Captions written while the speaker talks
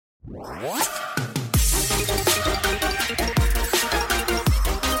Hey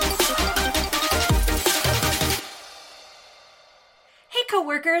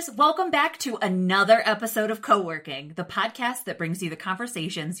coworkers, welcome back to another episode of Co-working, the podcast that brings you the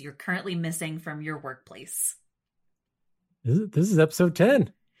conversations you're currently missing from your workplace. This is episode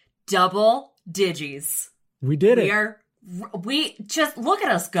 10. Double digis. We did it. We just look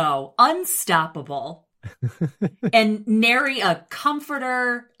at us go, unstoppable. And nary a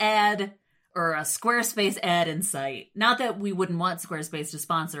comforter ad or a Squarespace ad in sight. Not that we wouldn't want Squarespace to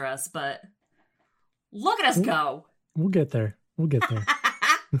sponsor us, but look at us go. We'll get there.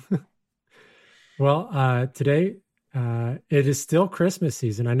 Well, today it is still Christmas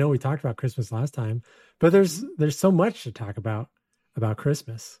season. I know we talked about Christmas last time, but there's so much to talk about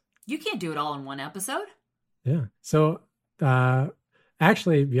Christmas. You can't do it all in one episode. Yeah. So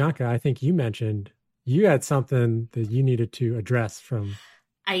actually, Bianca, I think you mentioned you had something that you needed to address from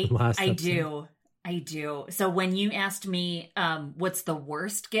last episode. I do. So when you asked me what's the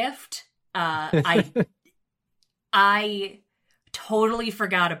worst gift, I totally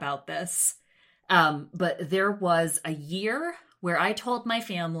forgot about this. But there was a year where I told my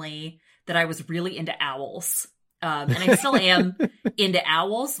family that I was really into owls. And I still am into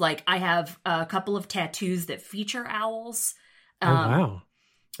owls. Like, I have a couple of tattoos that feature owls. Oh, wow.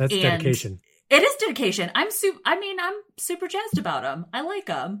 That's dedication. It is dedication. I'm super jazzed about them. I like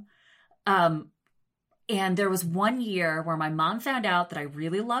them. And there was one year where my mom found out that I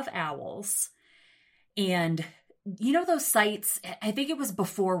really love owls. And you know those sites, I think it was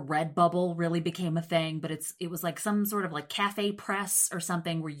before Redbubble really became a thing, but it was like some sort of like Cafe Press or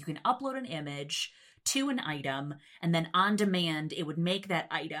something where you can upload an image to an item, and then on demand, it would make that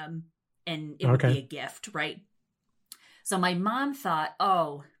item, and it would be a gift, right? So my mom thought,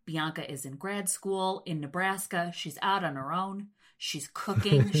 oh, Bianca is in grad school in Nebraska. She's out on her own. She's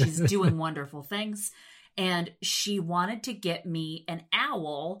cooking. She's doing wonderful things. And she wanted to get me an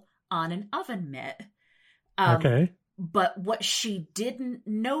owl on an oven mitt. But what she didn't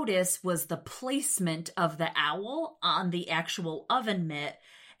notice was the placement of the owl on the actual oven mitt.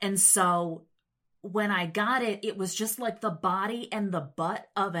 And so when I got it, it was just like the body and the butt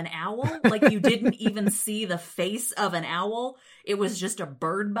of an owl. Like, you didn't even see the face of an owl. It was just a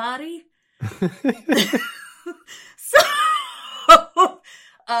bird body.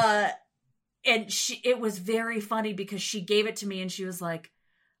 And it was very funny because she gave it to me and she was like,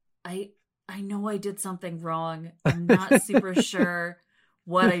 I know I did something wrong. I'm not super sure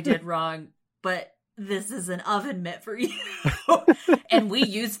what I did wrong, but this is an oven mitt for you. And we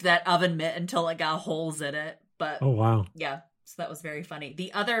used that oven mitt until it got holes in it. But oh, wow. Yeah. So that was very funny.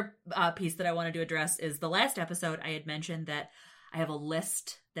 The other piece that I wanted to address is the last episode I had mentioned that I have a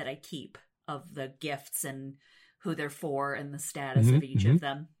list that I keep of the gifts and who they're for and the status of each of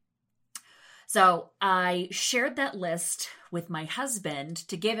them. So I shared that list with my husband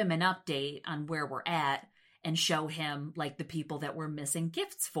to give him an update on where we're at and show him like the people that we're missing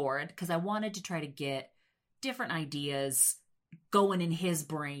gifts for, because I wanted to try to get different ideas going in his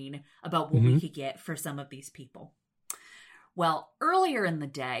brain about what we could get for some of these people. Well, earlier in the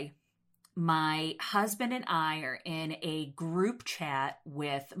day, my husband and I are in a group chat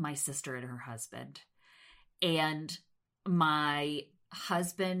with my sister and her husband. And my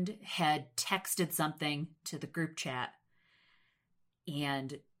husband had texted something to the group chat,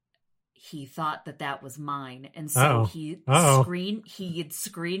 and he thought that was mine. And so he had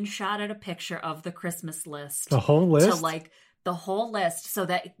screenshotted a picture of the Christmas list. The whole list? To like the whole list, so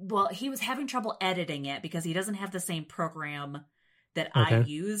that, well, he was having trouble editing it because he doesn't have the same program that I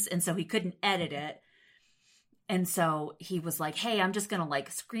use, and so he couldn't edit it. And so he was like, hey, I'm just going to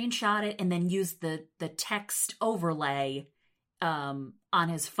like screenshot it and then use the text overlay on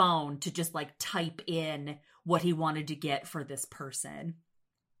his phone to just like type in what he wanted to get for this person.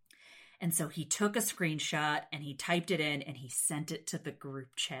 And so he took a screenshot and he typed it in and he sent it to the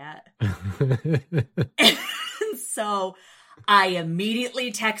group chat. And so I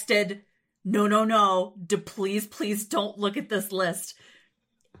immediately texted, no, please don't look at this list.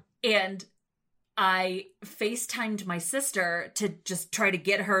 And I FaceTimed my sister to just try to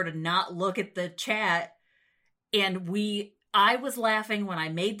get her to not look at the chat. And I was laughing when I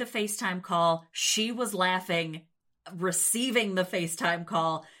made the FaceTime call. She was laughing receiving the FaceTime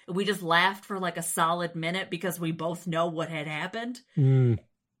call. We just laughed for like a solid minute because we both know what had happened.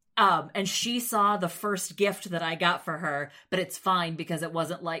 And she saw the first gift that I got for her, but it's fine because it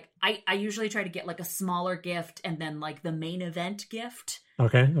wasn't like, I usually try to get like a smaller gift and then like the main event gift.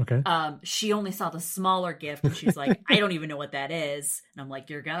 Okay. She only saw the smaller gift and she's like, I don't even know what that is. And I'm like,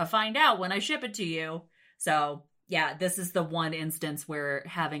 you're going to find out when I ship it to you. So Yeah, this is the one instance where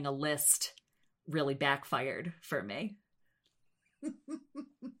having a list really backfired for me.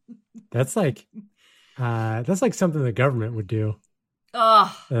 That's like something the government would do.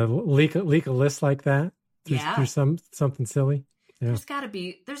 Oh, leak a list like that through something silly. Yeah. There's got to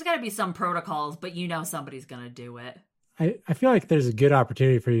be some protocols, but somebody's gonna do it. I feel like there's a good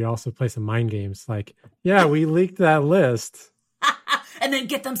opportunity for you to also play some mind games. Like, yeah, we leaked that list. And then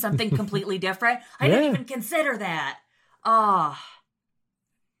get them something completely different. I didn't even consider that. Oh.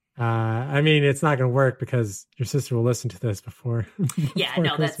 I mean, it's not going to work because your sister will listen to this before. Yeah,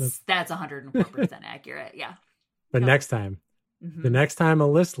 no, Christmas. That's 104% accurate. Yeah. But next time, the next time a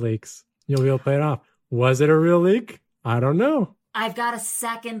list leaks, you'll be able to play it off. Was it a real leak? I don't know. I've got a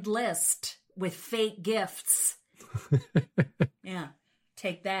second list with fake gifts. Yeah.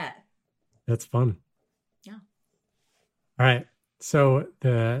 Take that. That's fun. Yeah. All right. So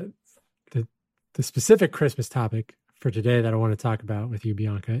the specific Christmas topic for today that I want to talk about with you,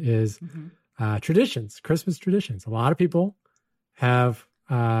 Bianca, is traditions, Christmas traditions. A lot of people have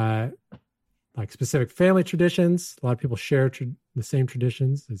like specific family traditions. A lot of people share the same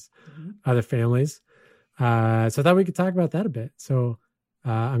traditions as other families. So I thought we could talk about that a bit. So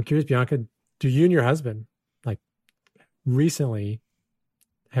I'm curious, Bianca, do you and your husband, like recently,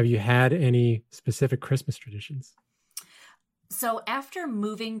 have you had any specific Christmas traditions? So after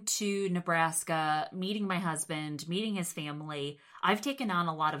moving to Nebraska, meeting my husband, meeting his family, I've taken on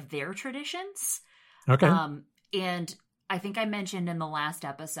a lot of their traditions. Okay. And I think I mentioned in the last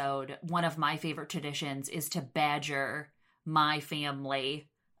episode, one of my favorite traditions is to badger my family,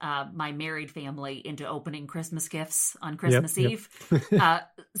 my married family, into opening Christmas gifts on Christmas Eve.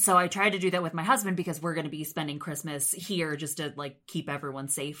 So I tried to do that with my husband because we're going to be spending Christmas here just to like keep everyone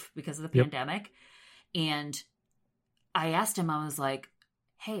safe because of the pandemic. And I asked him, I was like,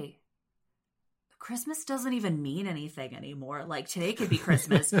 hey, Christmas doesn't even mean anything anymore. Like today could be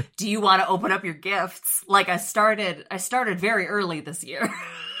Christmas. Do you want to open up your gifts? Like I started very early this year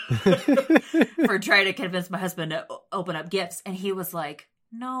for trying to convince my husband to open up gifts. And he was like,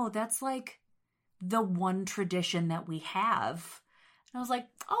 no, that's like the one tradition that we have. And I was like,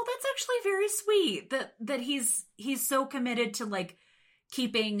 oh, that's actually very sweet that he's so committed to like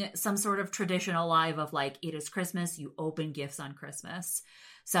keeping some sort of tradition alive of like, it is Christmas, you open gifts on Christmas.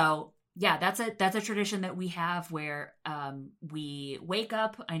 So yeah, that's a tradition that we have where we wake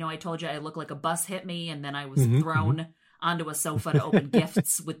up. I know I told you I look like a bus hit me and then I was thrown onto a sofa to open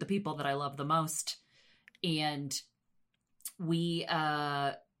gifts with the people that I love the most. And we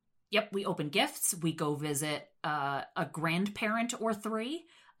open gifts. We go visit a grandparent or three.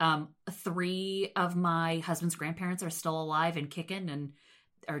 3 of my husband's grandparents are still alive and kicking and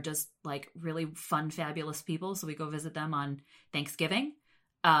are just like really fun, fabulous people. So we go visit them on Thanksgiving.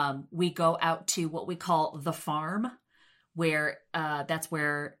 We go out to what we call the farm, where that's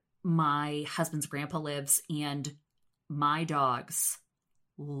where my husband's grandpa lives, and my dogs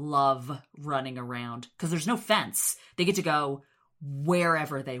love running around because there's no fence. They get to go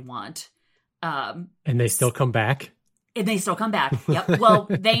wherever they want. And they still come back? And they still come back. Yep. Well,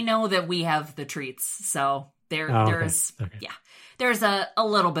 they know that we have the treats. So there's a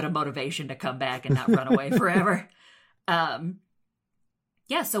little bit of motivation to come back and not run away forever.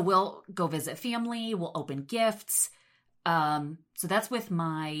 So we'll go visit family. We'll open gifts. So that's with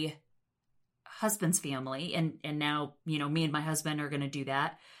my husband's family. And now, me and my husband are going to do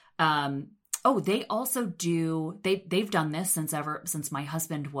that. They also do, they've done this since my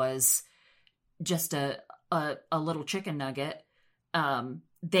husband was just a little chicken nugget.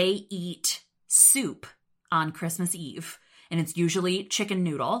 They eat soup on Christmas Eve, and it's usually chicken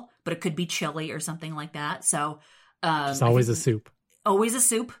noodle, but it could be chili or something like that. So, it's always a soup. Always a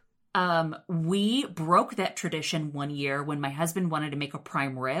soup. We broke that tradition one year when my husband wanted to make a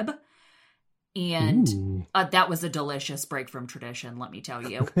prime rib. And that was a delicious break from tradition, let me tell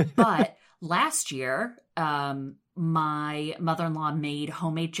you. But last year, my mother-in-law made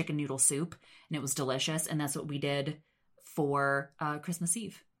homemade chicken noodle soup, and it was delicious. And that's what we did for Christmas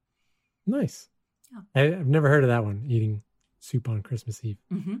Eve. Nice. Yeah. I've never heard of that one, eating soup on Christmas Eve.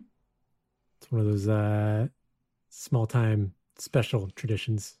 Mm-hmm. It's one of those small-time special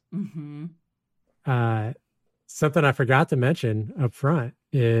traditions. Mm-hmm. Something I forgot to mention up front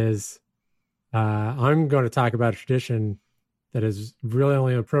is I'm going to talk about a tradition that is really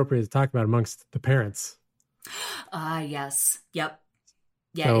only appropriate to talk about amongst the parents. Yes. Yep.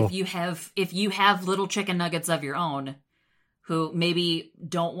 Yeah. So, if you have little chicken nuggets of your own who maybe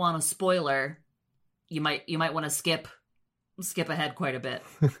don't want a spoiler, you might want to skip ahead quite a bit.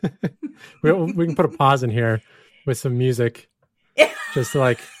 we can put a pause in here with some music just to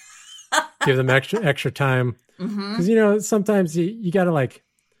like give them extra time. Because, sometimes you got to like,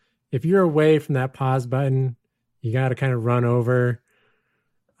 if you're away from that pause button, you got to kind of run over.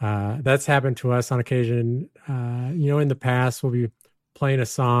 That's happened to us on occasion. In the past, we'll be playing a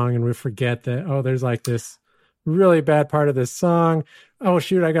song and we forget that, there's like this really bad part of this song. Oh,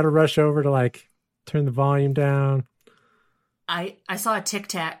 shoot, I got to rush over to like turn the volume down. I saw a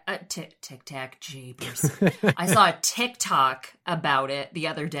tic-tac, jeepers. I saw a TikTok about it the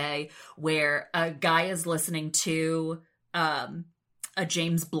other day where a guy is listening to a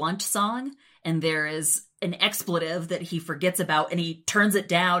James Blunt song and there is an expletive that he forgets about and he turns it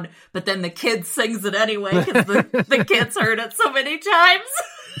down, but then the kid sings it anyway because the kids heard it so many times.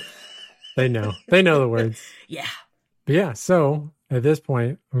 They know the words. Yeah. But yeah, so at this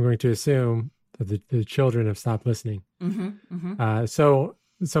point, I'm going to assume that the children have stopped listening. So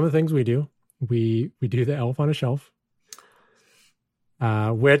some of the things we do the Elf on a Shelf,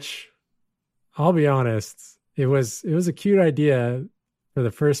 which I'll be honest, it was a cute idea for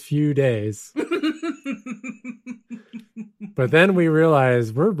the first few days. But then we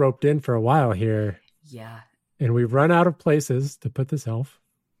realized we're roped in for a while here. Yeah. And we've run out of places to put this elf.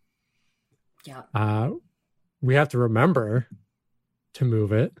 Yeah. We have to remember to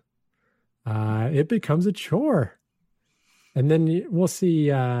move it. It becomes a chore. And then we'll see,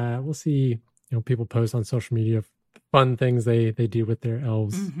 people post on social media fun things they do with their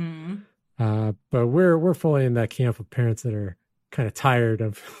elves. But we're fully in that camp of parents that are kind of tired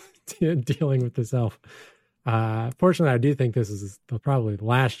of dealing with this elf. Fortunately, I do think this is probably the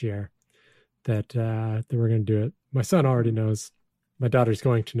last year that we're going to do it. My son already knows. My daughter's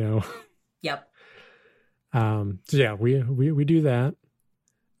going to know. Yep. So yeah, we do that.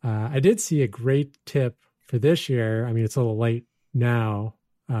 I did see a great tip for this year. I mean, it's a little late now,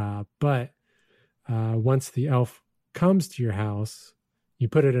 but once the elf comes to your house, you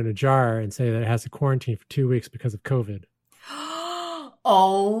put it in a jar and say that it has to quarantine for 2 weeks because of COVID.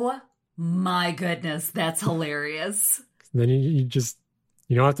 Oh my goodness, that's hilarious. Then you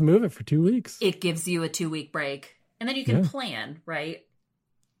don't have to move it for 2 weeks. It gives you a 2-week break, and then you can plan, right?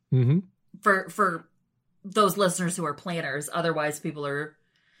 Mm-hmm. For those listeners who are planners, otherwise they're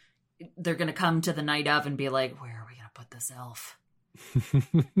going to come to the night of and be like, where are we going to put this elf?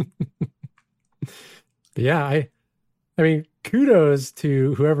 Yeah, I mean, kudos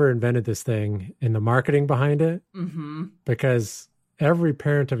to whoever invented this thing and the marketing behind it. Because every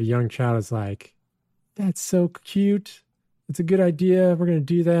parent of a young child is like, that's so cute. It's a good idea. We're going to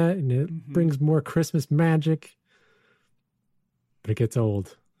do that. And it brings more Christmas magic. But it gets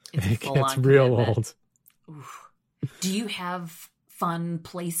old. It gets real old. Oof. Do you have fun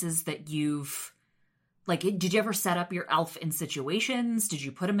places that you've, like, did you ever set up your elf in situations? Did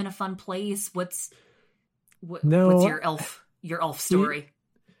you put him in a fun place? What's your elf story?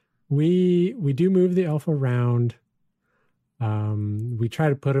 We do move the elf around. We try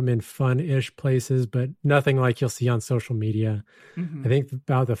to put him in fun-ish places, but nothing like you'll see on social media. I think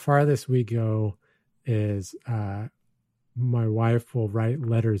about the farthest we go is my wife will write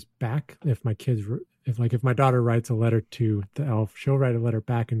letters back. If my daughter writes a letter to the elf, she'll write a letter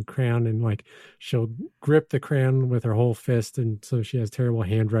back in crayon and like she'll grip the crayon with her whole fist, and so she has terrible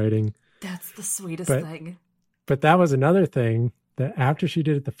handwriting. That's the sweetest thing. But that was another thing that after she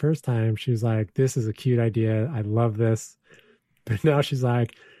did it the first time, she was like, this is a cute idea. I love this. But now she's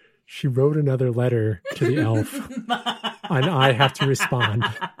like, she wrote another letter to the elf and I have to respond.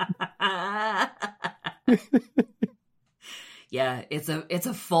 Yeah, it's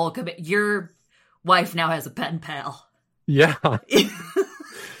a full commitment. Your wife now has a pen pal. Yeah.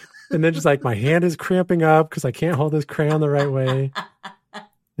 And then just like, my hand is cramping up because I can't hold this crayon the right way.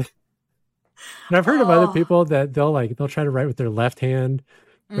 And I've heard of other people that they'll try to write with their left hand,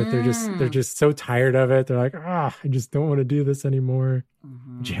 but they're just so tired of it. They're like, I just don't want to do this anymore.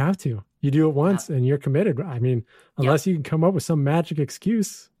 But you have to. You do it once and you're committed. I mean, unless you can come up with some magic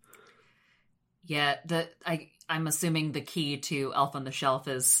excuse. Yeah, I'm assuming the key to Elf on the Shelf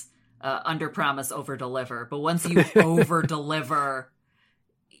is under promise, over deliver. But once you over deliver,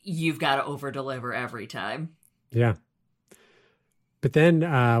 you've got to over deliver every time. Yeah. But then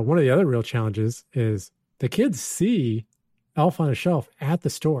one of the other real challenges is the kids see Elf on a Shelf at the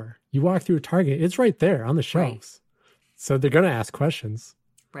store. You walk through a Target, it's right there on the shelves. Right. So they're going to ask questions.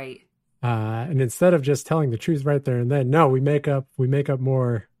 Right. And instead of just telling the truth right there and then, no, we make up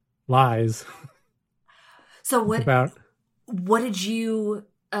more lies. So what did you,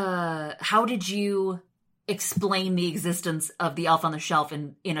 how did you explain the existence of the Elf on the Shelf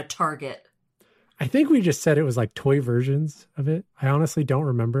in a Target? I think we just said it was like toy versions of it. I honestly don't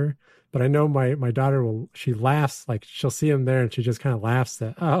remember, but I know my daughter she laughs, like she'll see them there and she just kind of laughs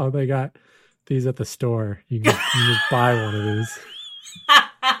that, oh, they got these at the store. You can just buy one of these.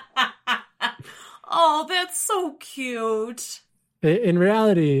 Oh, that's so cute. In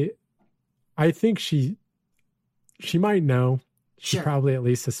reality, I think she might know. She probably at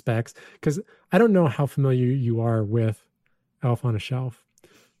least suspects, because I don't know how familiar you are with Elf on a Shelf,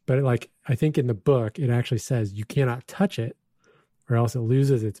 but like I think in the book it actually says you cannot touch it or else it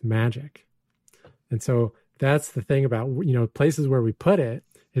loses its magic. And so that's the thing about, places where we put it.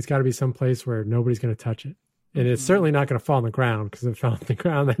 It's got to be some place where nobody's going to touch it, and it's certainly not going to fall on the ground, because if it fell on the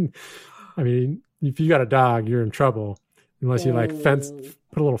ground, then I mean, if you got a dog, you're in trouble unless you like put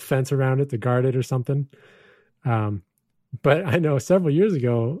a little fence around it to guard it or something. But I know several years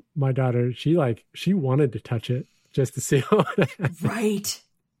ago, my daughter, she wanted to touch it just to see how it happened. Right.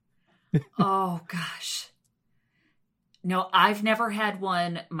 Oh, gosh. No, I've never had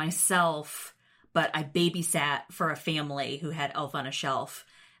one myself, but I babysat for a family who had Elf on a Shelf.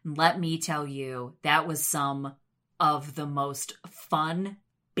 And let me tell you, that was some of the most fun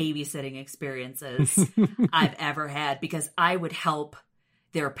babysitting experiences I've ever had, because I would help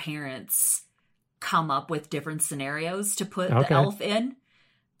their parents come up with different scenarios to put the elf in.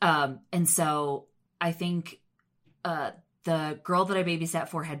 And so I think the girl that I babysat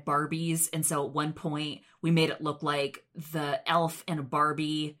for had Barbies. And so at one point we made it look like the elf and a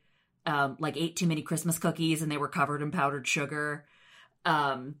Barbie like ate too many Christmas cookies and they were covered in powdered sugar.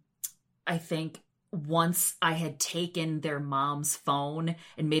 I think once I had taken their mom's phone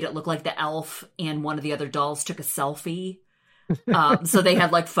and made it look like the elf and one of the other dolls took a selfie. So they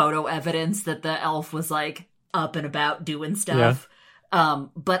had like photo evidence that the elf was like up and about doing stuff. Yeah.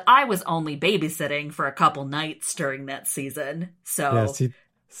 But I was only babysitting for a couple nights during that season. So yeah,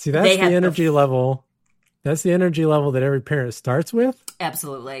 see that's the energy level. That's the energy level that every parent starts with.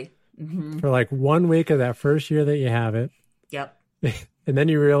 Absolutely. Mm-hmm. For like 1 week of that first year that you have it. Yep. And then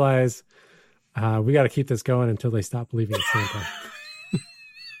you realize we got to keep this going until they stop believing in Santa.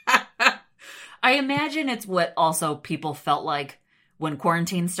 I imagine it's what also people felt like when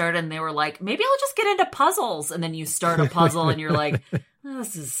quarantine started, and they were like, maybe I'll just get into puzzles. And then you start a puzzle and you're like,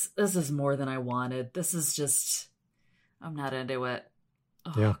 this is more than I wanted. This is just, I'm not into it.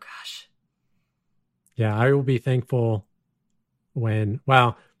 Oh, yeah. Gosh. Yeah, I will be thankful when,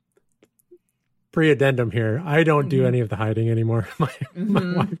 pre-addendum here, I don't do any of the hiding anymore.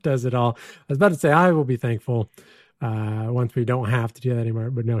 My wife does it all. I was about to say I will be thankful once we don't have to do that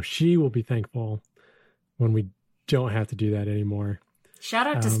anymore. But no, she will be thankful when we don't have to do that anymore. Shout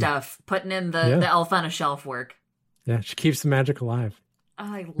out to Steph, putting in the Elf on a Shelf work. Yeah, she keeps the magic alive.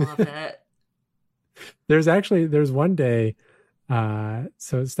 I love it. There's one day,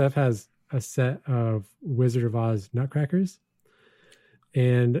 so Steph has a set of Wizard of Oz nutcrackers,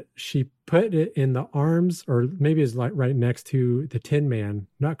 and she put it in the arms, or maybe it's like right next to the Tin Man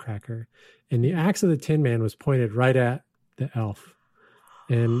nutcracker, and the axe of the Tin Man was pointed right at the elf.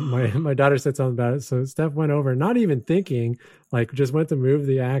 And my daughter said something about it. So Steph went over, not even thinking, like just went to move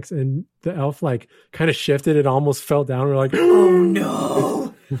the axe, and the elf like kind of shifted. It almost fell down. We're like, oh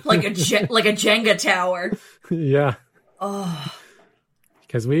no, like a Jenga tower. Yeah. Oh,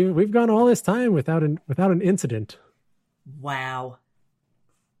 because we've gone all this time without an incident. Wow.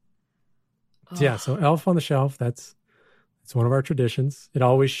 Yeah. So Elf on the Shelf. It's one of our traditions. It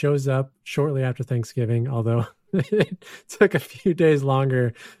always shows up shortly after Thanksgiving, although it took a few days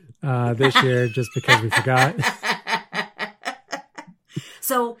longer this year just because we forgot.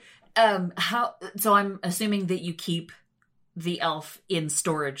 So I'm assuming that you keep the elf in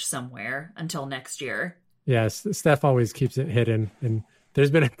storage somewhere until next year. Yes, Steph always keeps it hidden, and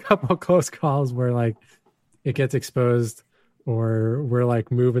there's been a couple of close calls where like it gets exposed, or we're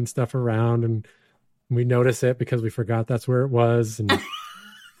like moving stuff around and we notice it because we forgot that's where it was. And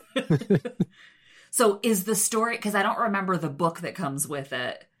so is the story, because I don't remember the book that comes with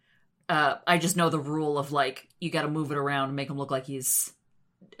it. I just know the rule of like, you got to move it around and make him look like he's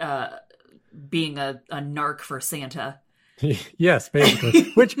being a narc for Santa. Yes,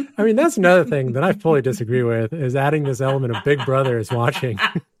 basically. Which, I mean, that's another thing that I fully disagree with, is adding this element of Big Brother is watching.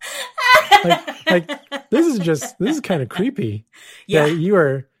 like this is kind of creepy. Yeah. That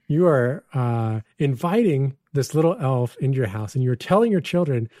you are inviting this little elf into your house, and you're telling your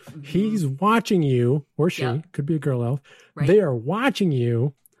children he's watching you, or she, could be a girl elf. Right. They are watching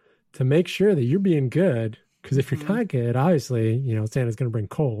you to make sure that you're being good. Because if you're not good, obviously, Santa's going to bring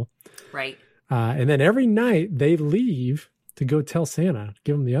coal. Right. And then every night they leave to go tell Santa,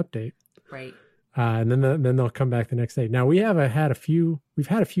 give him the update. Right. And then they'll come back the next day. Now we've had a few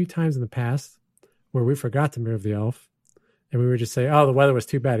times in the past where we forgot to move the elf, and we would just say, "Oh, the weather was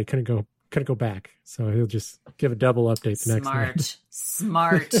too bad. He couldn't go back." So he'll just give a double update the next night.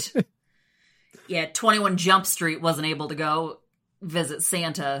 Smart. Yeah, 21 Jump Street wasn't able to go visit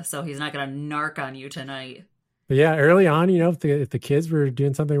Santa, so he's not going to narc on you tonight. But yeah, early on, if the kids were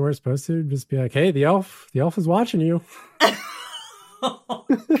doing something they weren't supposed to, just be like, "Hey, the elf is watching you." Oh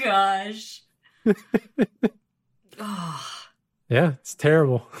gosh. Yeah, it's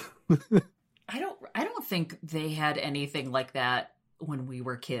terrible. I don't think they had anything like that when we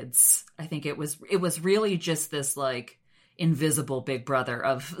were kids. I think it was really just this like invisible big brother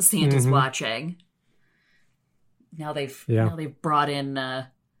of Santa's watching. Now they've brought in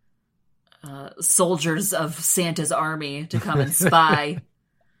soldiers of Santa's army to come and spy.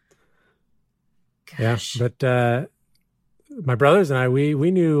 Gosh. Yeah, but my brothers and I, we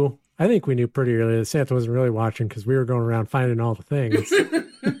knew. I think we knew pretty early that Santa wasn't really watching because we were going around finding all the things.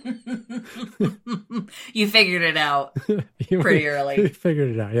 You figured it out pretty early. You figured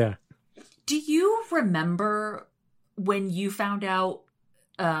it out, yeah. Do you remember when you found out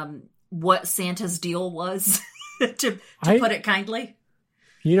what Santa's deal was, to put it kindly?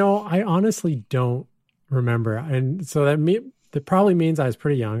 I honestly don't remember. And so that probably means I was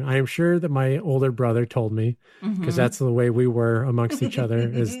pretty young. I am sure that my older brother told me, because that's the way we were amongst each other,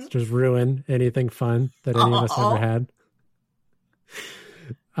 is just ruin anything fun that any of us ever had.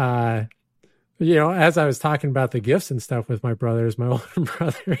 As I was talking about the gifts and stuff with my brothers, my older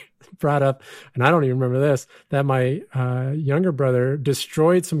brother brought up, and I don't even remember this, that my younger brother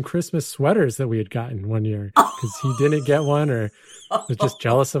destroyed some Christmas sweaters that we had gotten one year because he didn't get one or was just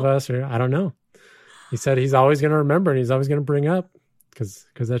jealous of us, or I don't know. He said he's always going to remember and he's always going to bring up because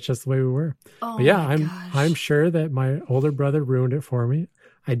that's just the way we were. But yeah, I'm sure that my older brother ruined it for me.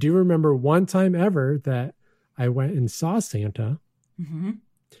 I do remember one time ever that I went and saw Santa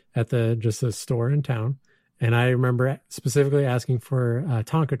at just a store in town, and I remember specifically asking for a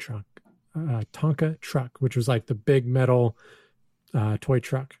Tonka truck, which was like the big metal toy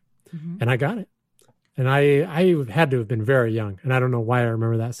truck, and I got it. And I had to have been very young, and I don't know why I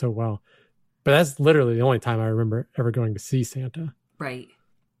remember that so well. But that's literally the only time I remember ever going to see Santa. Right.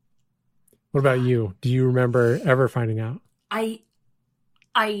 What about you? Do you remember ever finding out? I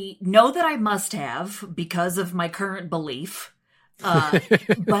know that I must have because of my current belief,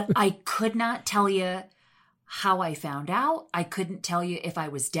 but I could not tell you how I found out. I couldn't tell you if I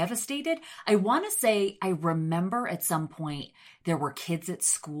was devastated. I want to say I remember at some point there were kids at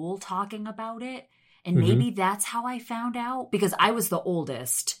school talking about it, and maybe that's how I found out, because I was the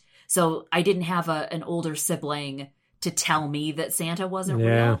oldest. So I didn't have an older sibling to tell me that Santa wasn't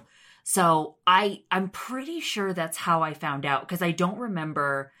real. So I'm pretty sure that's how I found out, because I don't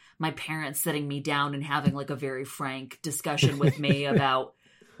remember my parents sitting me down and having like a very frank discussion with me about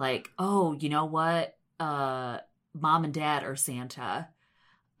like, oh, you know what? Mom and Dad are Santa.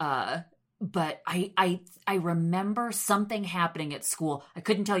 But I remember something happening at school. I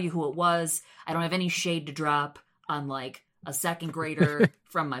couldn't tell you who it was. I don't have any shade to drop on like a second grader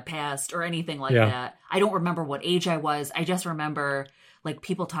from my past or anything like that. I don't remember what age I was. I just remember like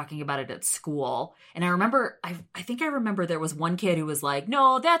people talking about it at school. And I remember, I think I remember there was one kid who was like,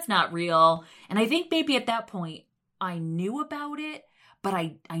 no, that's not real. And I think maybe at that point I knew about it, but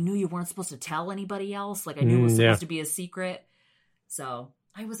I knew you weren't supposed to tell anybody else. Like I knew it was supposed to be a secret. So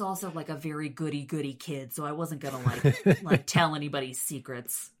I was also like a very goody kid. So I wasn't going to like tell anybody's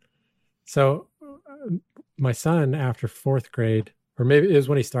secrets. So my son, after fourth grade, or maybe it was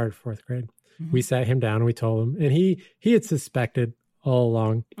when he started fourth grade, we sat him down and we told him, and he had suspected all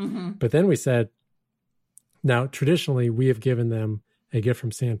along. But then we said, now traditionally we have given them a gift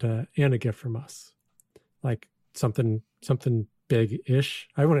from Santa and a gift from us, like something big-ish.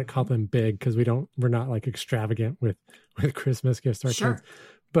 I wouldn't call them big because we're not like extravagant with Christmas gifts to our kids.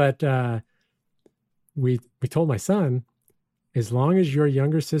 But we told my son, as long as your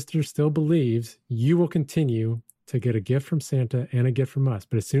younger sister still believes, you will continue to get a gift from Santa and a gift from us.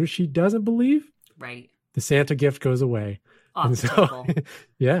 But as soon as she doesn't believe, the Santa gift goes away. And so,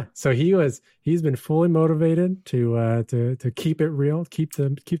 so he's been fully motivated to keep it real, keep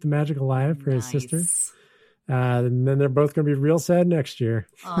the magic alive for his sister. And then they're both going to be real sad next year.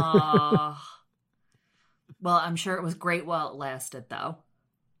 Well, I'm sure it was great while it lasted, though.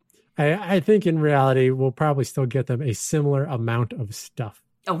 I think in reality, we'll probably still get them a similar amount of stuff.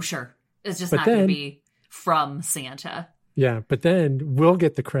 Oh, sure. It's just not going to be from Santa. Yeah, but then we'll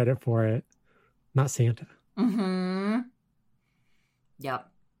get the credit for it, not Santa. Yep.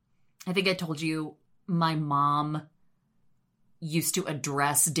 I think I told you my mom used to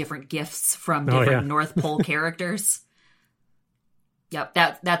address different gifts from different North Pole characters. Yep,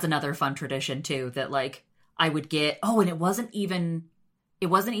 that's another fun tradition, too, that, like, I would get, and it wasn't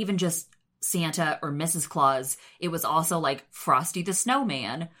even just Santa or Mrs. Claus. It was also like Frosty the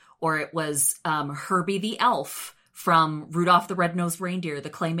Snowman, or it was Herbie the Elf from Rudolph the Red-Nosed Reindeer, the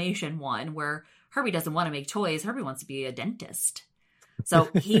claymation one, where Herbie doesn't want to make toys. Herbie wants to be a dentist. So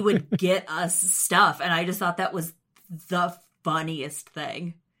he would get us stuff, and I just thought that was the funniest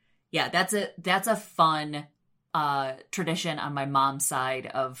thing. Yeah, that's a fun tradition on my mom's side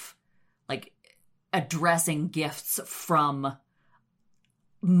of like addressing gifts from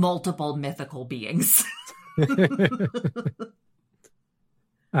multiple mythical beings.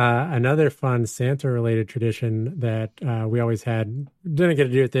 Another fun Santa-related tradition that we always had, didn't get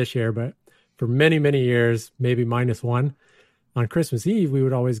to do it this year, but for many, many years, maybe minus one, on Christmas Eve, we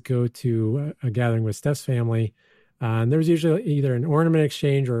would always go to a gathering with Steph's family. And there was usually either an ornament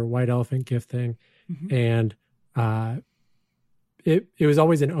exchange or a white elephant gift thing. Mm-hmm. And it was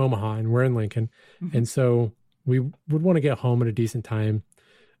always in Omaha, and we're in Lincoln. Mm-hmm. And so we would want to get home at a decent time.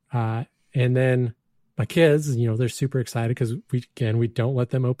 And then my kids, they're super excited because we don't let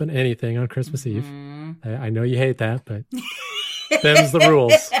them open anything on Christmas mm-hmm. Eve. I know you hate that, but them's the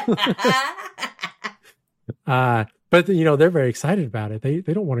rules. But they're very excited about it. They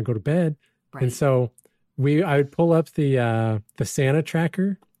don't want to go to bed. Right. And so I would pull up the Santa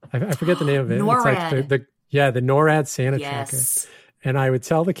tracker. I forget the name of it. NORAD. It's like the NORAD Santa tracker. And I would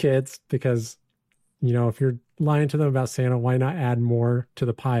tell the kids, because if you're lying to them about Santa, why not add more to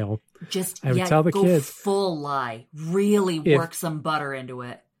the pile? I would tell the kids, full lie. Really work some butter into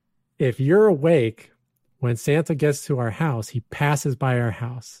it. If you're awake when Santa gets to our house, he passes by our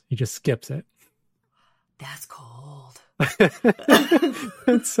house. He just skips it. That's cold.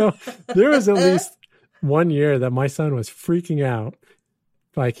 And so there was at least one year that my son was freaking out.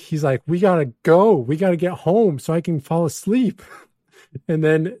 Like, he's like, we got to go. We got to get home so I can fall asleep. And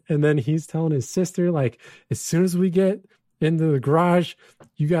then he's telling his sister, like, as soon as we get into the garage,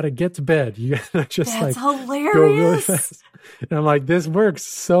 you got to get to bed. You got to just That's hilarious. Go really fast. And I'm like, this works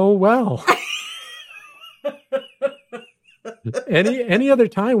so well. Any other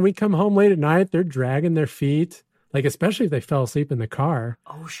time we come home late at night, they're dragging their feet, like, especially if they fell asleep in the car.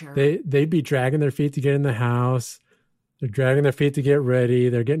 Oh, sure. They'd be dragging their feet to get in the house. They're dragging their feet to get ready.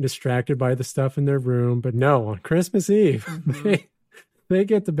 They're getting distracted by the stuff in their room. But no, on Christmas Eve, mm-hmm. they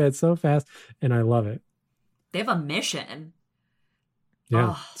get to bed so fast, and I love it. They have a mission.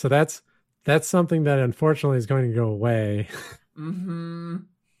 Yeah. Oh. So that's something that unfortunately is going to go away. Mm-hmm.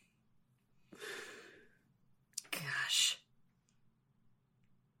 Gosh.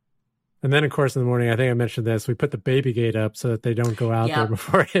 And then, of course, in the morning, I think I mentioned this, we put the baby gate up so that they don't go out there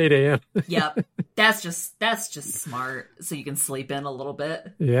before 8 a.m. Yep. That's just smart, so you can sleep in a little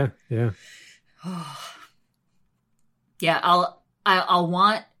bit. Yeah. Yeah, I'll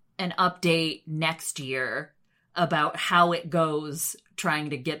want an update next year about how it goes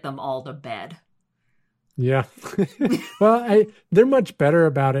trying to get them all to bed. Yeah. Well, they're much better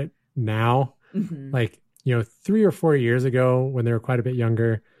about it now. Mm-hmm. Like, 3 or 4 years ago when they were quite a bit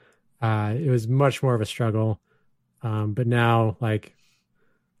younger, it was much more of a struggle. But now, like,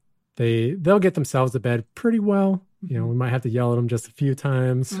 they'll get themselves to bed pretty well. Mm-hmm. We might have to yell at them just a few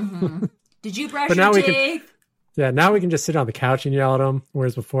times. Mm-hmm. Did you brush your teeth? Now we can just sit on the couch and yell at them.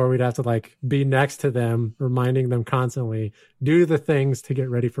 Whereas before we'd have to, like, be next to them, reminding them constantly, do the things to get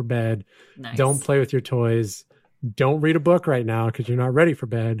ready for bed. Nice. Don't play with your toys. Don't read a book right now because you're not ready for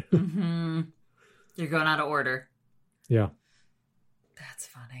bed. Mm-hmm. You're going out of order. Yeah. That's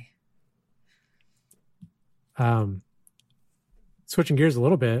funny. Switching gears a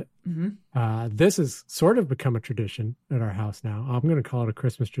little bit, mm-hmm. This has sort of become a tradition at our house now. I'm going to call it a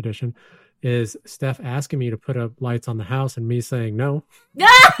Christmas tradition. Is Steph asking me to put up lights on the house and me saying no?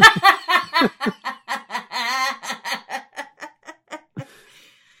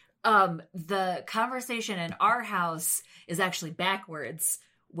 The conversation in our house is actually backwards,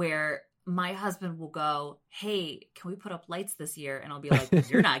 where my husband will go, "Hey, can we put up lights this year?" And I'll be like,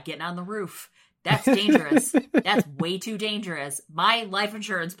 "You're not getting on the roof. That's dangerous. That's way too dangerous. My life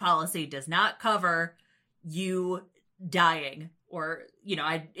insurance policy does not cover you dying." Or,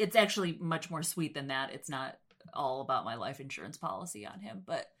 it's actually much more sweet than that. It's not all about my life insurance policy on him.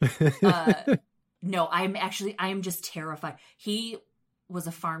 But no, I am just terrified. He was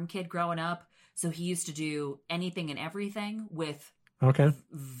a farm kid growing up. So he used to do anything and everything with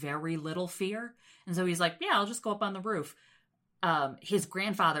very little fear. And so he's like, yeah, I'll just go up on the roof. His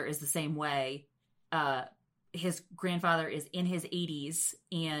grandfather is the same way. His grandfather is in his 80s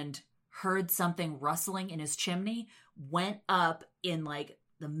and heard something rustling in his chimney, went up in like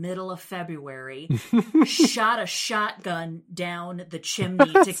the middle of February, shot a shotgun down the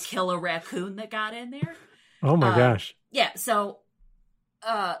chimney to kill a raccoon that got in there. Oh my gosh. Yeah. So,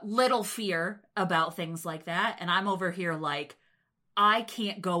 little fear about things like that. And I'm over here like, I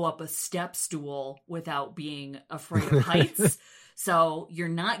can't go up a step stool without being afraid of heights. So you're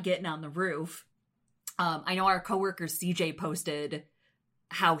not getting on the roof. I know our coworker CJ posted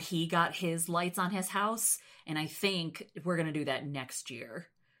how he got his lights on his house. And I think we're going to do that next year.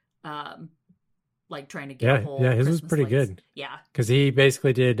 Like trying to get a whole his Christmas was pretty lights. good. Yeah. Because he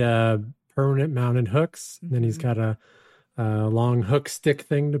basically did permanent mounted hooks. And then he's got a long hook stick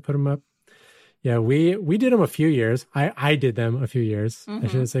thing to put them up. Yeah, we did them a few years. I did them a few years. I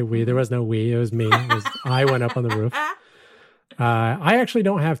shouldn't say we. There was no we. It was me. I went up on the roof. I actually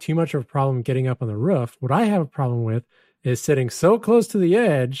don't have too much of a problem getting up on the roof. What I have a problem with is sitting so close to the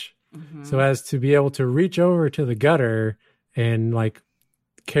edge so as to be able to reach over to the gutter and like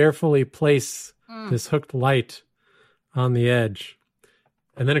carefully place this hooked light on the edge.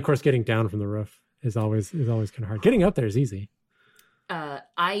 And then of course getting down from the roof is always kind of hard. Getting up there is easy.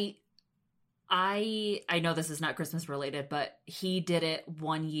 I know this is not Christmas related, but he did it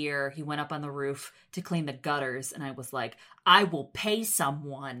one year. He went up on the roof to clean the gutters. And I was like, I will pay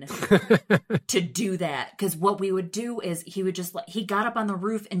someone to do that. Because what we would do is he got up on the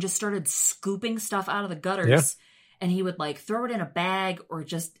roof and just started scooping stuff out of the gutters. Yeah. And he would like throw it in a bag, or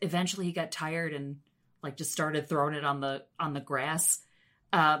just eventually he got tired and like just started throwing it on the grass.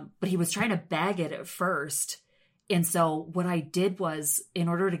 But he was trying to bag it at first. And so what I did was, in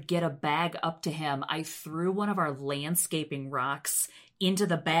order to get a bag up to him, I threw one of our landscaping rocks into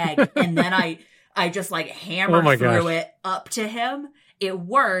the bag. And then I just like hammered through it up to him. It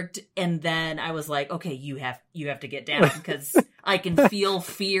worked. And then I was like, okay, you have to get down, because I can feel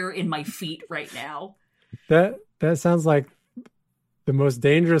fear in my feet right now. That sounds like the most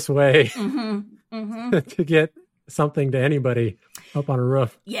dangerous way to get something to anybody up on a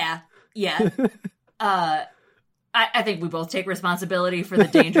roof. Yeah. I think we both take responsibility for the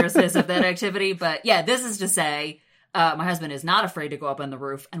dangerousness of that activity. But yeah, this is to say, my husband is not afraid to go up on the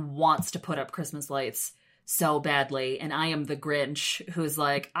roof and wants to put up Christmas lights so badly. And I am the Grinch who's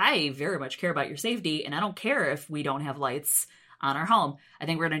like, I very much care about your safety, and I don't care if we don't have lights on our home. I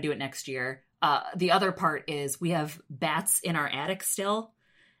think we're going to do it next year. The other part is we have bats in our attic still.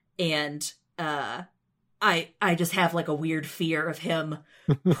 And I just have like a weird fear of him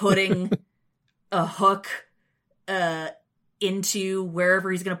putting a hook into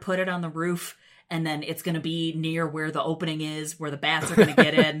wherever he's going to put it on the roof, and then it's going to be near where the opening is, where the bats are going to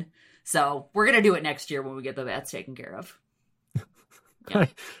get in. So we're going to do it next year when we get the bats taken care of. Yeah.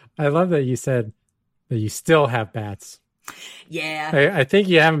 I love that you said that you still have bats. Yeah. I think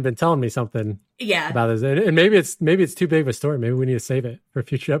you haven't been telling me something about this. And maybe it's too big of a story. Maybe we need to save it for a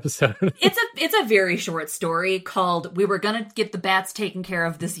future episode. It's a very short story called "We Were Going to Get the Bats Taken Care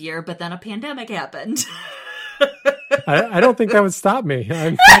of This Year, but then a pandemic happened." I don't think that would stop me.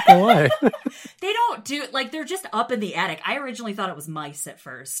 I'm not gonna lie. They don't do, like, they're just up in the attic. I originally thought it was mice at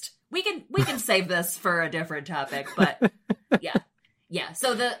first. We can save this for a different topic, but yeah.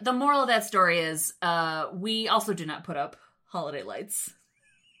 So the moral of that story is we also do not put up holiday lights.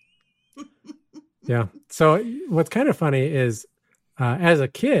 Yeah. So what's kind of funny is as a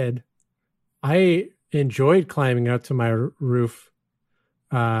kid, I enjoyed climbing up to my roof.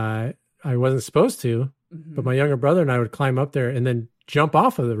 I wasn't supposed to. But my younger brother and I would climb up there and then jump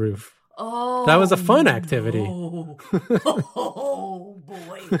off of the roof. Oh, that was a fun activity. No. Oh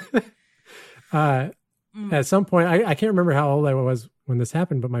boy. At some point, I can't remember how old I was when this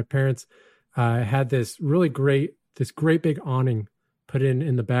happened, but my parents had this great big awning put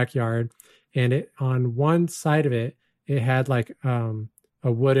in the backyard, and it on one side of it had like a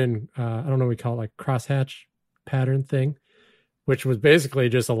wooden I don't know what we call it, like crosshatch pattern thing, which was basically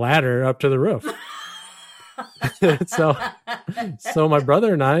just a ladder up to the roof. so my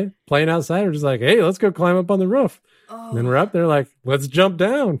brother and I playing outside are just like, hey, let's go climb up on the roof. And then we're up there like, let's jump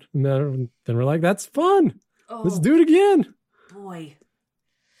down. And then we're like, that's fun. Let's do it again. Boy.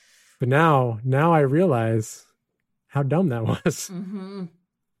 But now I realize how dumb that was.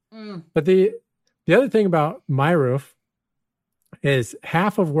 But the other thing about my roof is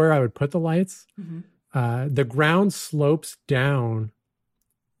half of where I would put the lights, the ground slopes down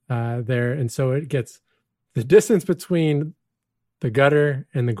there. And so it gets, the distance between the gutter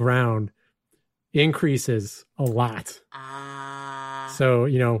and the ground increases a lot.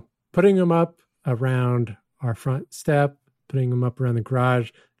 So, putting them up around our front step, putting them up around the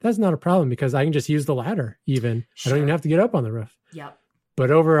garage, that's not a problem because I can just use the ladder even. Sure. I don't even have to get up on the roof. Yep.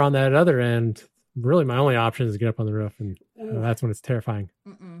 But over on that other end, really my only option is to get up on the roof. And that's when it's terrifying.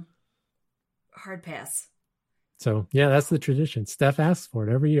 Hard pass. So, yeah, that's the tradition. Steph asks for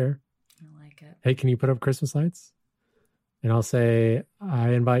it every year. I like it. hey, can you put up Christmas lights? And I'll say, I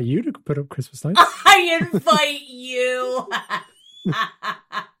invite you to put up Christmas lights. I invite you.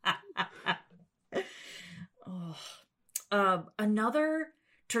 Another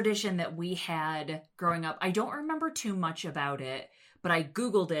tradition that we had growing up, I don't remember too much about it, but I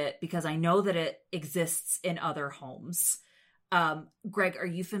Googled it because I know that it exists in other homes. Greg, are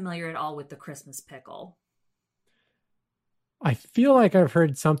you familiar at all with the Christmas pickle? I feel like I've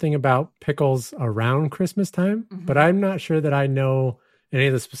heard something about pickles around Christmas time, but I'm not sure that I know any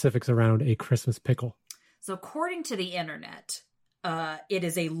of the specifics around a Christmas pickle. So according to the internet, it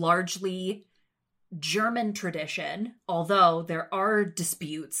is a largely German tradition, although there are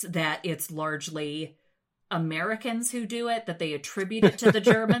disputes that it's largely Americans who do it, that they attribute it to the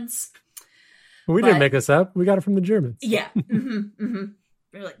Germans. We didn't make this up. We got it from the Germans. Yeah.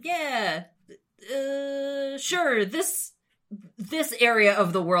 They're like, yeah, sure, this area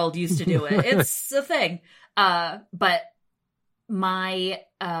of the world used to do it. It's a thing. But my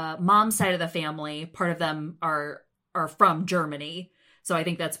mom's side of the family, part of them are from Germany. So I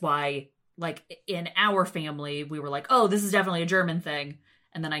think that's why, like, in our family, we were like, oh, this is definitely a German thing.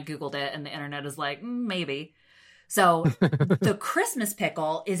 And then I Googled it and the internet is like, maybe. So the Christmas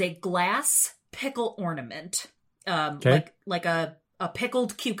pickle is a glass pickle ornament. Like a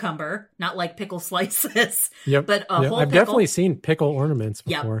pickled cucumber, not like pickle slices. Yep. But a whole I've pickle. definitely seen pickle ornaments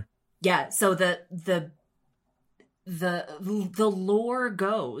before. Yeah. So the lore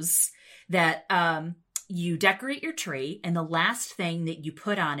goes that you decorate your tree, and the last thing that you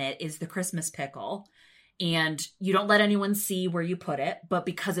put on it is the Christmas pickle. And you don't let anyone see where you put it, but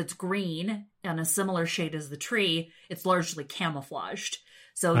because it's green and a similar shade as the tree, it's largely camouflaged.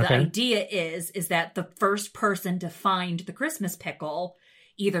 So the idea is that the first person to find the Christmas pickle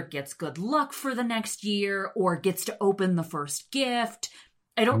either gets good luck for the next year or gets to open the first gift.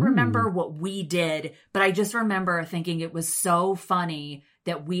 I don't remember what we did, but I just remember thinking it was so funny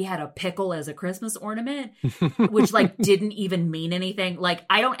that we had a pickle as a Christmas ornament, which like didn't even mean anything. Like,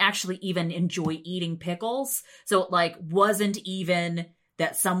 I don't actually even enjoy eating pickles. So it like wasn't even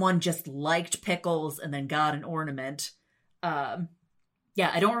that someone just liked pickles and then got an ornament. Yeah,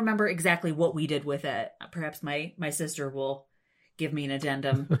 I don't remember exactly what we did with it. Perhaps my sister will give me an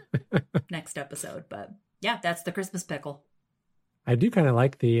addendum next episode. But yeah, that's the Christmas pickle. I do kind of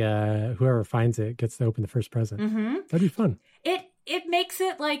like the whoever finds it gets to open the first present. That'd be fun. It makes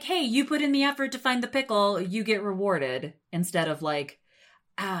it like, hey, you put in the effort to find the pickle, you get rewarded, instead of like,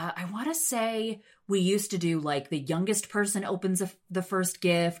 I want to say we used to do like the youngest person opens the first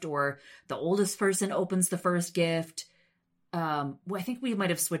gift, or the oldest person opens the first gift. I think we might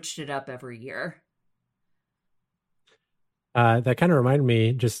have switched it up every year. That kind of reminded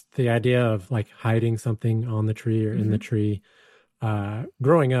me, just the idea of like hiding something on the tree or in the tree.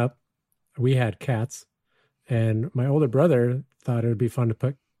 Growing up, we had cats, and my older brother thought it would be fun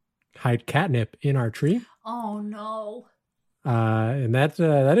to hide catnip in our tree. Oh no! And that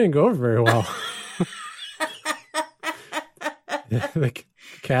didn't go over very well. The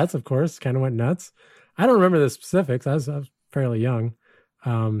cats, of course, kind of went nuts. I don't remember the specifics. I was fairly young,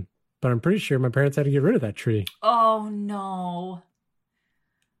 but I'm pretty sure my parents had to get rid of that tree. Oh no!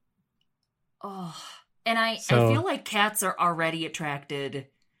 Oh. And I feel like cats are already attracted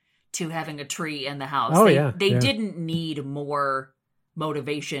to having a tree in the house. Oh, they didn't need more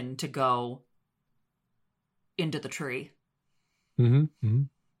motivation to go into the tree. I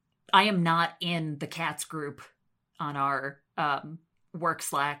am not in the cats group on our work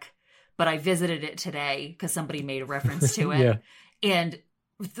Slack, but I visited it today because somebody made a reference to it. And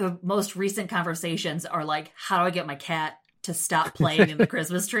the most recent conversations are like, how do I get my cat to stop playing in the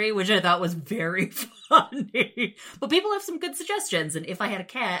Christmas tree, which I thought was very funny. But people have some good suggestions, and if I had a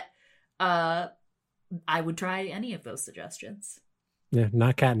cat, I would try any of those suggestions. Yeah,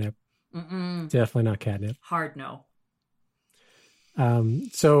 not catnip. Definitely not catnip. Hard no.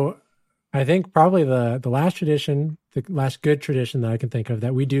 So I think probably the last tradition, the last good tradition that I can think of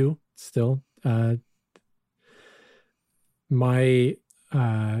that we do still, my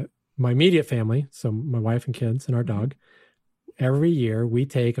immediate family, so my wife and kids and our dog, every year we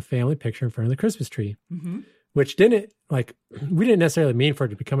take a family picture in front of the Christmas tree, which we didn't necessarily mean for it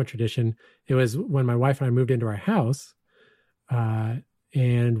to become a tradition. It was when my wife and I moved into our house,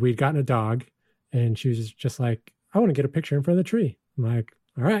 and we'd gotten a dog, and she was just like, I want to get a picture in front of the tree. I'm like,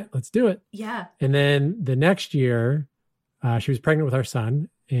 all right, let's do it. Yeah. And then the next year, she was pregnant with our son,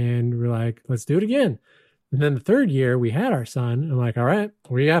 and we're like, let's do it again. And then the third year we had our son. I'm like, all right,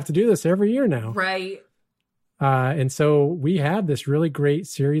 we have to do this every year now. Right. And so we have this really great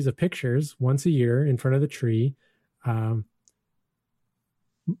series of pictures once a year in front of the tree. My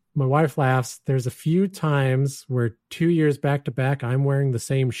my wife laughs. There's a few times where 2 years back to back, I'm wearing the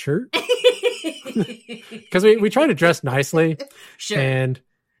same shirt. Because we try to dress nicely. Sure. And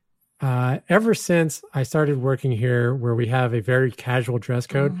ever since I started working here where we have a very casual dress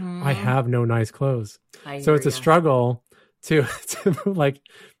code, I have no nice clothes. So it's a struggle to like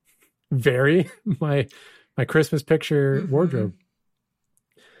vary my Christmas picture wardrobe.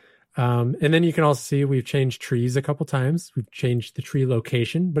 And then you can also see we've changed trees a couple times. We've changed the tree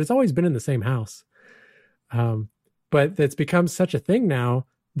location, but it's always been in the same house. But it's become such a thing now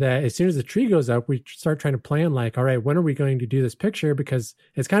that as soon as the tree goes up, we start trying to plan like, all right, when are we going to do this picture? Because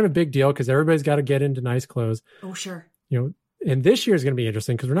it's kind of a big deal because everybody's got to get into nice clothes. Oh, sure. And this year is going to be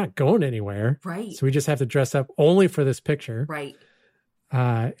interesting because we're not going anywhere. Right. So we just have to dress up only for this picture. Right.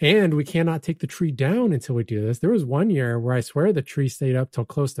 And we cannot take the tree down until we do this. There was one year where I swear the tree stayed up till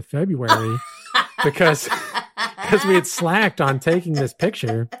close to February because we had slacked on taking this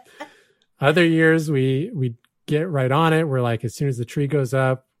picture. Other years we get right on it. We're like, as soon as the tree goes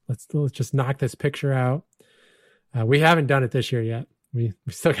up, let's just knock this picture out. We haven't done it this year yet. We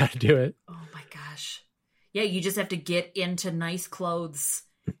still got to do it. Oh my gosh. Yeah, you just have to get into nice clothes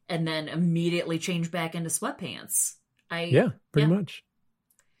and then immediately change back into sweatpants. Pretty much.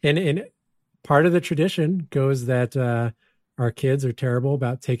 And part of the tradition goes that our kids are terrible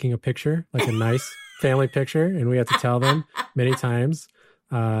about taking a picture, like a nice family picture, and we have to tell them many times,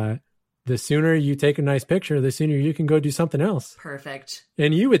 the sooner you take a nice picture, the sooner you can go do something else. Perfect.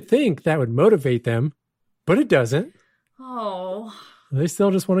 And you would think that would motivate them, but it doesn't. Oh. They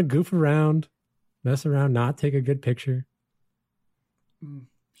still just want to goof around, mess around, not take a good picture.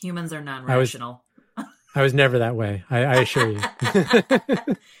 Humans are non-rational. I was never that way. I assure you.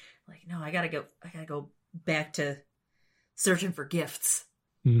 Like, no, I gotta go back to searching for gifts.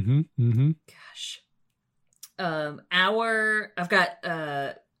 Gosh. I've got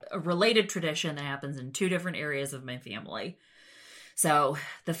a related tradition that happens in two different areas of my family. So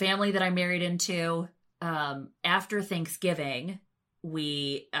the family that I married into, after Thanksgiving,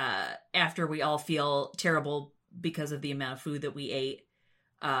 after we all feel terrible because of the amount of food that we ate,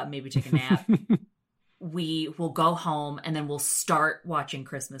 maybe take a nap, we will go home and then we'll start watching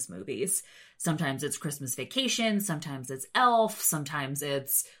Christmas movies. Sometimes it's Christmas Vacation, sometimes it's Elf, sometimes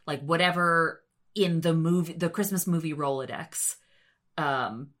it's like whatever in the Christmas movie Rolodex.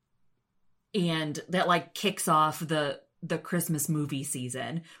 And that like kicks off the Christmas movie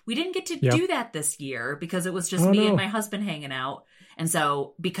season. We didn't get to do that this year because it was just me and my husband hanging out. And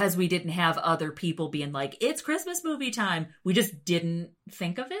so because we didn't have other people being like, it's Christmas movie time, we just didn't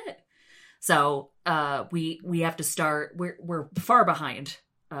think of it. So we have to start, we're far behind.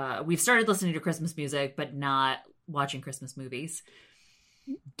 We've started listening to Christmas music, but not watching Christmas movies.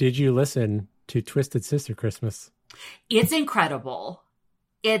 Did you listen to Twisted Sister Christmas? It's incredible.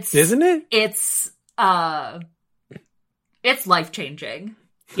 Isn't it? It's life-changing.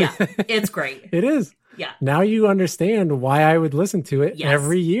 Yeah, it's great. It is. Yeah. Now you understand why I would listen to it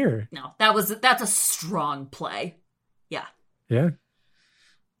every year. No, that's a strong play. Yeah. Yeah.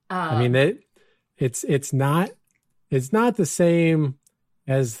 I mean, it's not the same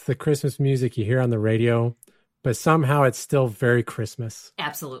as the Christmas music you hear on the radio, but somehow it's still very Christmas.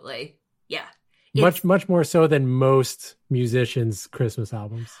 Absolutely. Yeah. Much more so than most musicians' Christmas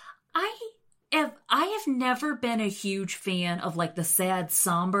albums. I have never been a huge fan of like the sad,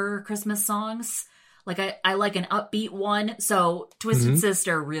 somber Christmas songs. Like I like an upbeat one. So Twisted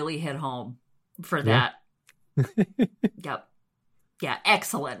Sister really hit home for that. Yep. Yeah.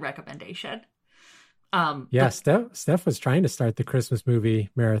 Excellent recommendation. Steph was trying to start the Christmas movie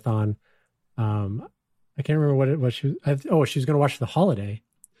marathon. I can't remember what she was. She was going to watch The Holiday.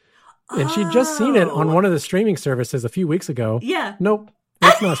 And she'd just seen it on one of the streaming services a few weeks ago. Yeah. Nope.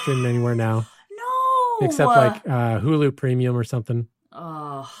 It's not streaming anywhere now. No. Except like Hulu Premium or something.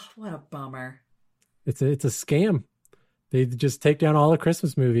 Oh, what a bummer. It's a scam. They just take down all the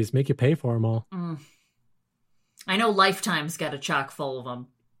Christmas movies, make you pay for them all. I know Lifetime's got a chock full of them.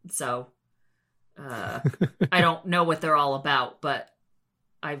 So I don't know what they're all about, but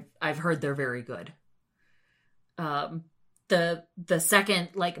I've heard they're very good. The second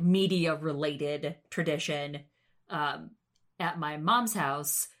like media related tradition, at my mom's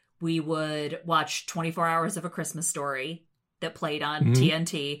house, we would watch 24 Hours of a Christmas Story that played on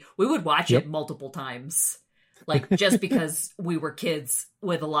TNT. We would watch it multiple times, like just because we were kids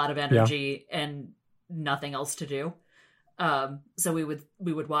with a lot of energy and nothing else to do. So we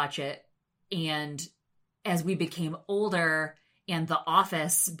would watch it. And as we became older and The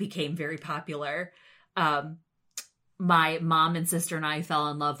Office became very popular, my mom and sister and I fell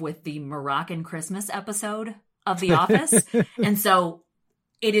in love with the Moroccan Christmas episode of The Office. And so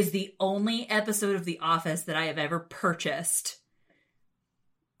It is the only episode of The Office that I have ever purchased.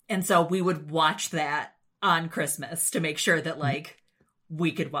 And so we would watch that on Christmas to make sure that, like,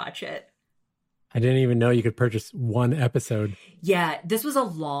 we could watch it. I didn't even know you could purchase one episode. Yeah, this was a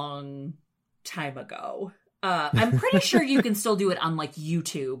long time ago. I'm pretty sure you can still do it on, like,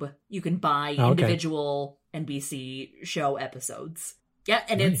 YouTube. You can buy individual NBC show episodes. Yeah,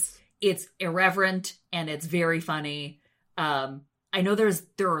 and nice. it's irreverent and it's very funny. I know there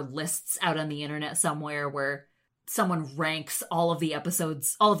are lists out on the internet somewhere where someone ranks all of the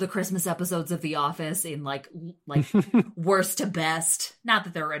episodes, all of the Christmas episodes of The Office in like worst to best. Not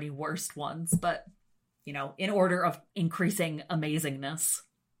that there are any worst ones, but, you know, in order of increasing amazingness.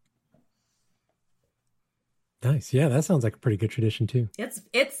 Nice. Yeah, that sounds like a pretty good tradition too.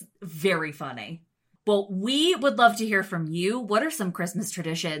 It's very funny. Well, we would love to hear from you. What are some Christmas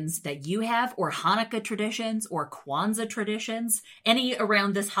traditions that you have, or Hanukkah traditions, or Kwanzaa traditions? Any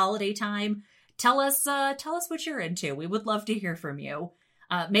around this holiday time? Tell us what you're into. We would love to hear from you.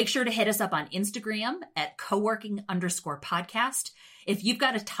 Make sure to hit us up on Instagram at coworking_podcast. If you've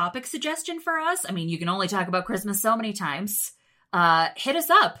got a topic suggestion for us, I mean, you can only talk about Christmas so many times. Hit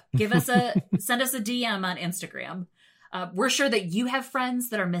us up. Send us a DM on Instagram. We're sure that you have friends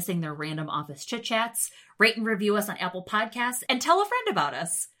that are missing their random office chit chats. Rate and review us on Apple Podcasts and tell a friend about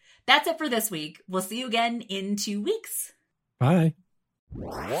us. That's it for this week. We'll see you again in 2 weeks. Bye.